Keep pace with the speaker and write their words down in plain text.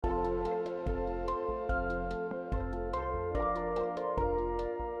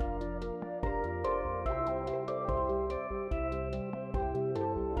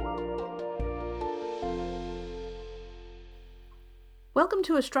Welcome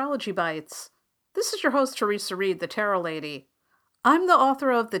to Astrology Bites. This is your host, Teresa Reed, the Tarot Lady. I'm the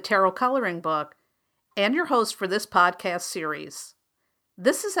author of the Tarot Coloring Book and your host for this podcast series.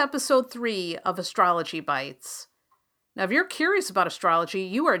 This is episode 3 of Astrology Bites. Now, if you're curious about astrology,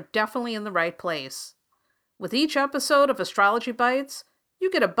 you are definitely in the right place. With each episode of Astrology Bites,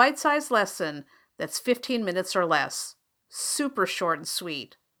 you get a bite-sized lesson that's 15 minutes or less. Super short and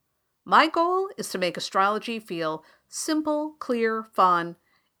sweet. My goal is to make astrology feel simple, clear, fun,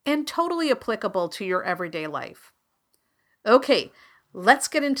 and totally applicable to your everyday life. Okay, let's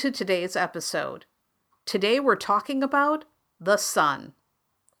get into today's episode. Today we're talking about the sun.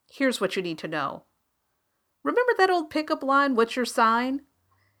 Here's what you need to know. Remember that old pickup line, "What's your sign?"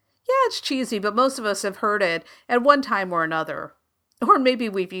 Yeah, it's cheesy, but most of us have heard it at one time or another. Or maybe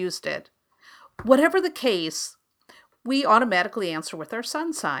we've used it. Whatever the case, we automatically answer with our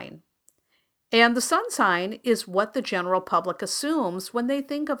sun sign. And the sun sign is what the general public assumes when they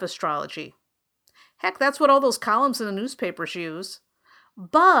think of astrology. Heck, that's what all those columns in the newspapers use.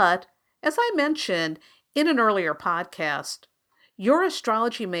 But, as I mentioned in an earlier podcast, your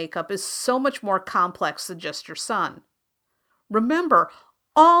astrology makeup is so much more complex than just your sun. Remember,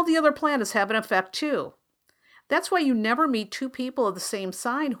 all the other planets have an effect too. That's why you never meet two people of the same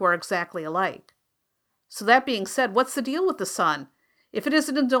sign who are exactly alike. So that being said, what's the deal with the sun? If it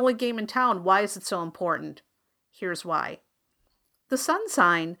isn't the only game in town, why is it so important? Here's why. The sun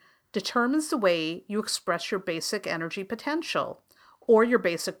sign determines the way you express your basic energy potential or your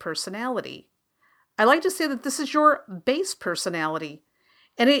basic personality. I like to say that this is your base personality,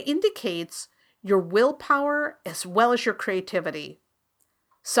 and it indicates your willpower as well as your creativity.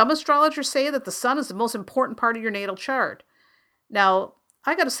 Some astrologers say that the sun is the most important part of your natal chart. Now,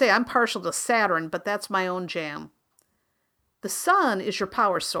 I gotta say I'm partial to Saturn, but that's my own jam. The sun is your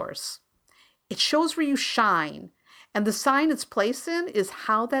power source. It shows where you shine, and the sign it's placed in is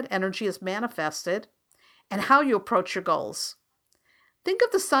how that energy is manifested and how you approach your goals. Think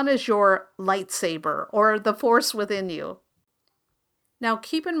of the sun as your lightsaber or the force within you. Now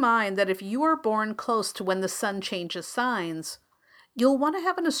keep in mind that if you are born close to when the sun changes signs, you'll want to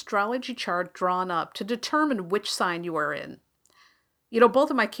have an astrology chart drawn up to determine which sign you are in. Both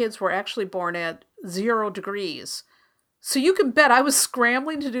of my kids were actually born at 0 degrees. So you can bet I was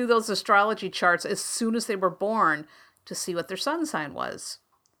scrambling to do those astrology charts as soon as they were born to see what their sun sign was.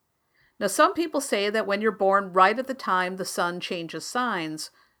 Now, some people say that when you're born right at the time the sun changes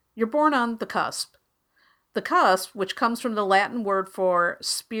signs, you're born on the cusp. The cusp, which comes from the Latin word for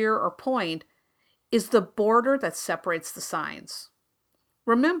spear or point, is the border that separates the signs.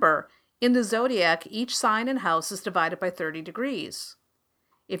 Remember, in the zodiac, each sign and house is divided by 30 degrees.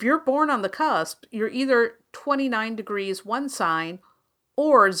 If you're born on the cusp, you're either 29 degrees one sign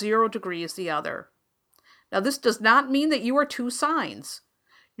or 0 degrees the other. Now, this does not mean that you are two signs.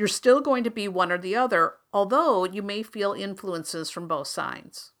 You're still going to be one or the other, although you may feel influences from both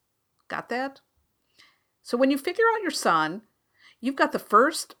signs. Got that? So when you figure out your sun, you've got the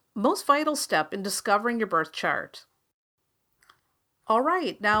first, most vital step in discovering your birth chart. All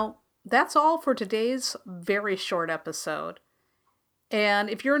right, now that's all for today's very short episode. And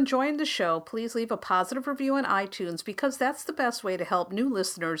if you're enjoying the show, please leave a positive review on iTunes because that's the best way to help new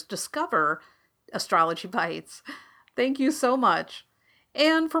listeners discover Astrology Bites. Thank you so much.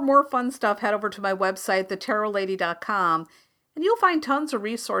 And for more fun stuff, head over to my website, thetarotlady.com, and you'll find tons of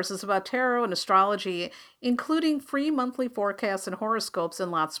resources about tarot and astrology, including free monthly forecasts and horoscopes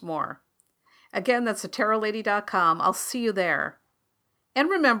and lots more. Again, that's thetarotlady.com. I'll see you there. And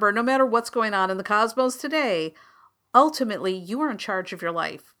remember, no matter what's going on in the cosmos today, ultimately, you are in charge of your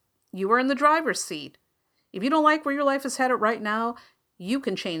life. You are in the driver's seat. If you don't like where your life is headed right now, you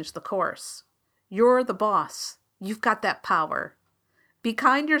can change the course. You're the boss. You've got that power. Be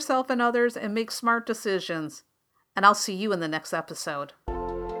kind to yourself and others and make smart decisions. And I'll see you in the next episode.